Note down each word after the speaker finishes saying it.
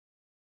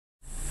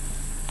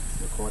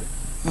recording?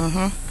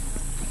 Mm-hmm.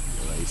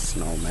 Alright,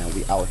 no, man,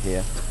 we out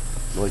here.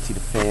 Loyalty to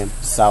fam,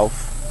 South.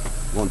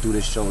 We're gonna do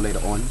this show later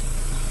on.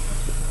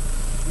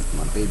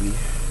 My baby,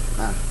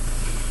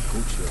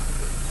 Gucci.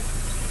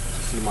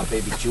 You see my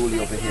baby Julie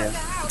over here.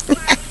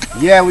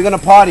 Yeah, we're gonna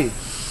party.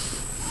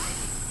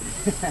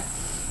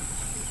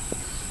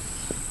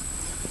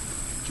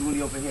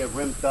 Julie over here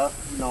rimmed up,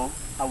 you know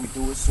how we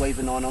do it,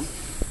 slaving on them.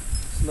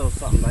 It's a little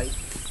something like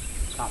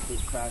top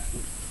it, crash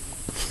it.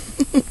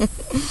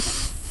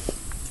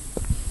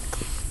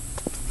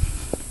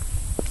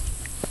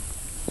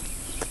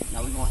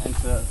 Now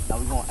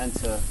we're gonna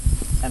enter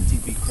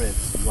MTV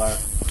Cribs. You are.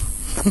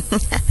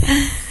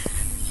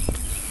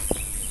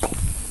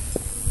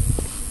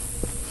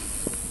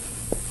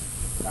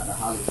 Got the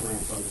holly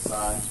plants on the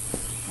side.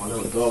 My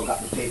little dog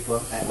got the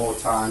paper at all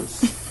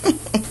times.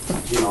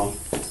 You know.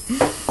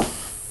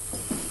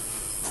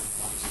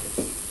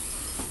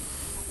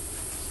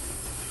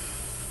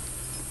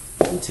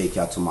 Let me take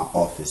y'all to my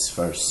office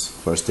first.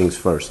 First things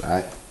first,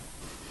 alright?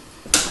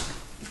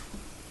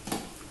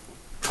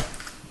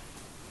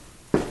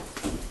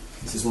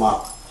 This is my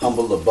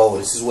humble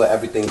abode. This is where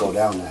everything go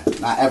down at.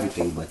 Not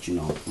everything, but you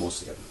know,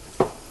 mostly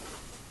everything.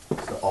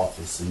 It's the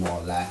office and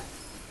all that.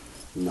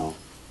 You know,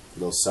 a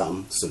little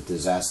something. It's a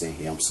disaster in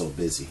here. I'm so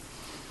busy.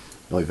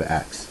 Don't even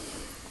ask.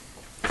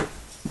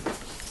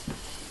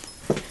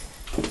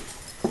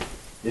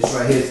 This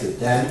right here is the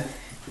den.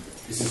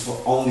 This is for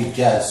only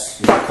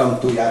guests. If you come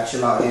through, y'all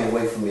chill out here and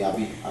wait for me. I'll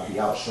be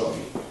out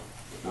shortly. You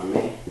know what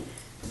I mean?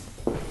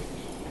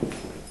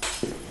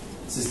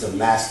 This is the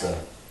master.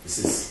 This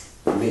is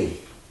me.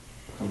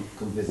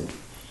 Come visit.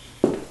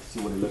 See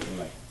what it looking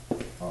like.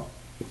 Oh,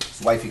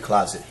 it's wifey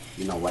closet.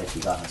 You know, wifey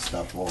got her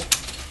stuff all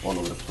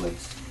over the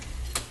place.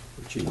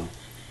 But you know,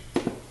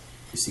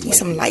 you see. Need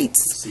some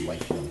lights. You see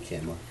wifey on the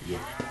camera.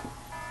 Yeah.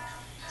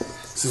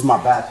 This is my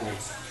bathroom.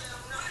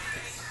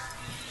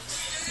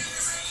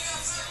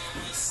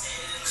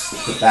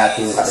 The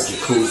bathroom got the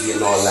jacuzzi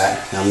and all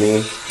that. You know what I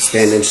mean?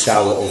 Standing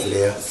shower over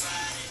there.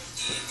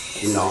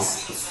 You know,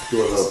 do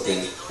a little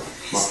thing.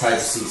 My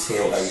privacy's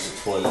here. I use the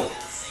toilet.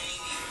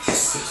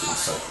 Fix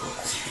myself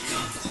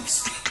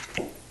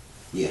up.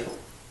 Yeah.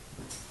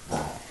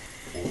 Alright.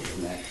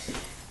 And next.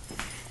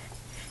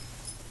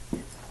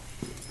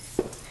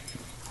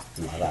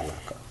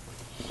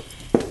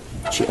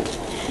 Cheers.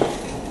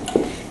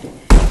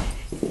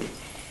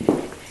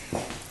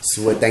 This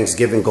is where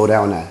Thanksgiving go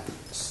down at.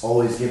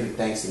 Always giving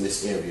thanks in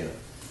this area.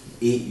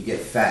 Eat, you get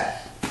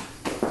fat.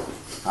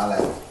 I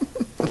like it.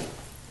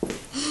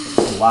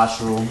 The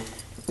washroom.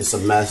 It's a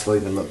mess. Don't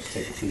even look.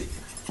 Take a peek.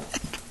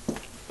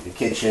 The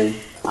kitchen,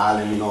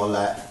 island and all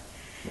that.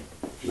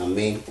 You know what I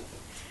mean?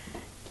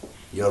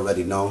 You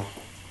already know.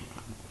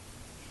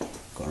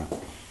 Go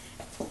around.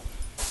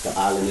 The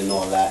island and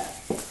all that.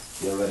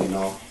 You already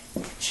know.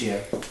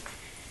 Chair.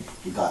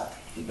 We got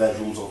the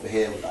bedrooms over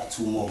here. We got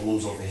 2 more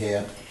rooms over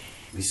here.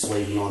 We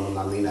slaving on them.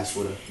 I mean, that's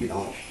where you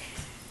know,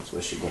 that's where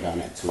it should go down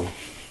at too.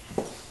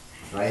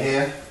 Right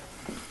here,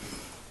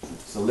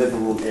 it's the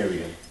living room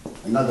area.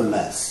 Another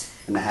mess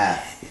and a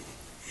half.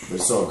 But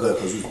it's all good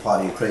because we was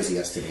partying crazy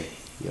yesterday.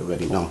 You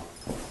already know.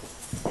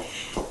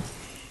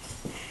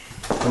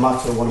 Come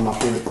out to one of my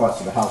favorite parts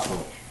of the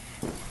household.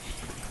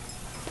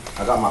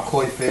 I got my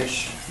koi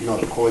fish. You know,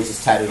 the koi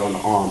is tatted on the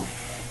arm.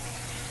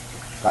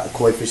 Got the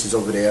koi fishes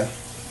over there.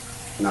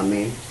 You know what I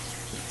mean?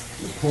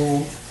 The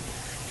pool.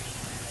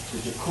 The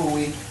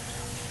jacuzzi.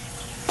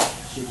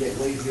 Should get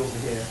lazy over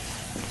here.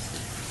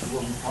 This is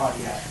where we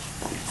party at.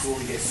 This is where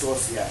we get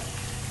saucy at.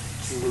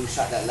 This is where we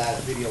shot that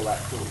last video at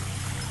too.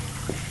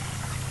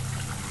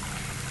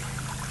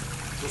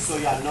 Just so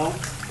y'all know,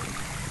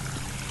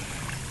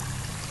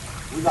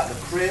 we got the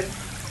crib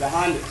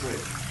behind the crib.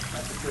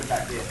 That's the crib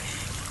back there.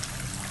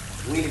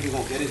 We ain't even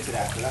gonna get into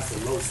that because that's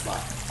a low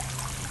spot.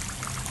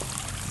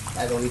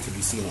 That don't need to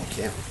be seen on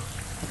camera.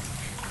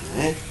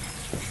 Alright?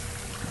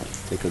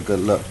 Take a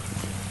good look.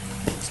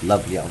 It's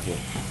lovely out here.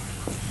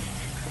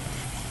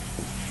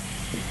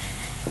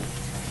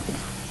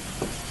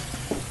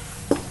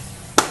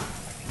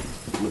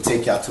 I'm gonna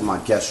take y'all to my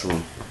guest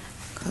room.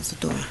 Close the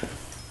door.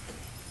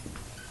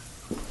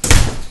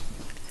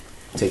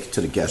 Take you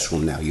to the guest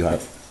room now. You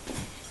heard?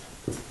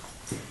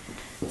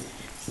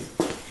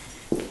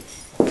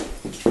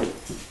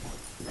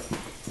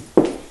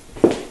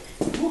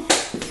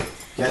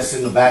 Guests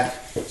in the back.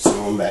 So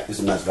I'm back. There's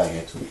a mess back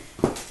here too.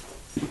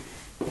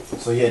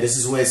 So yeah, this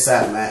is where it's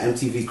at, man.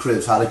 MTV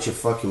Cribs. Holla at your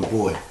fucking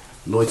boy.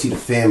 Loyalty to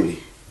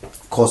family.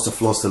 Cost to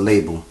floss the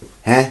label.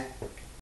 Huh?